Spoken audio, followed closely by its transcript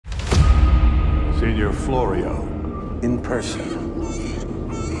Signor Florio. In person.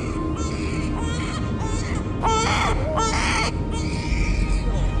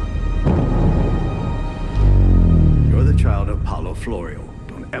 You're the child of Paolo Florio.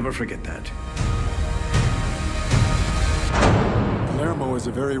 Don't ever forget that. Palermo is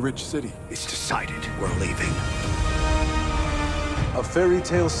a very rich city. It's decided. We're leaving. A fairy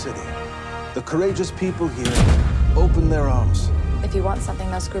tale city. The courageous people here open their arms. If you want something,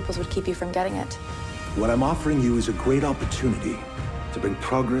 no scruples would keep you from getting it. What I'm offering you is a great opportunity to bring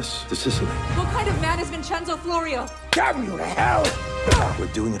progress to Sicily. What kind of man is Vincenzo Florio? Damn you to hell!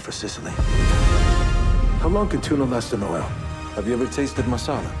 We're doing it for Sicily. How long can tuna last in oil? Have you ever tasted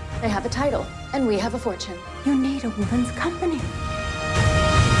masala? They have a title, and we have a fortune. You need a woman's company.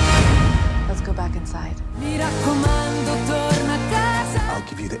 Let's go back inside. Mi raccomando, torna a casa. I'll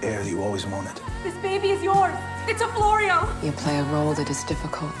give you the heir you always wanted. This baby is yours. It's a Florio. You play a role that is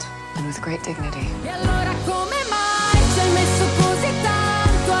difficult, and with great dignity. E allora come mai ci hai messo così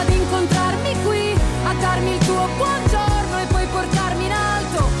tanto ad incontrarmi qui, a darmi il tuo buongiorno e poi portarmi in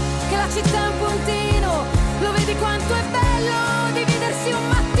alto? Che la città è un puntino, lo vedi quanto è bello dividersi un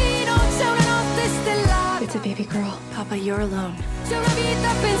mattino, c'è una notte stellata. It's a baby girl. Papa, you're alone. C'è una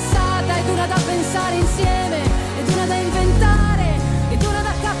vita pensata ed una da pensare insieme, ed una da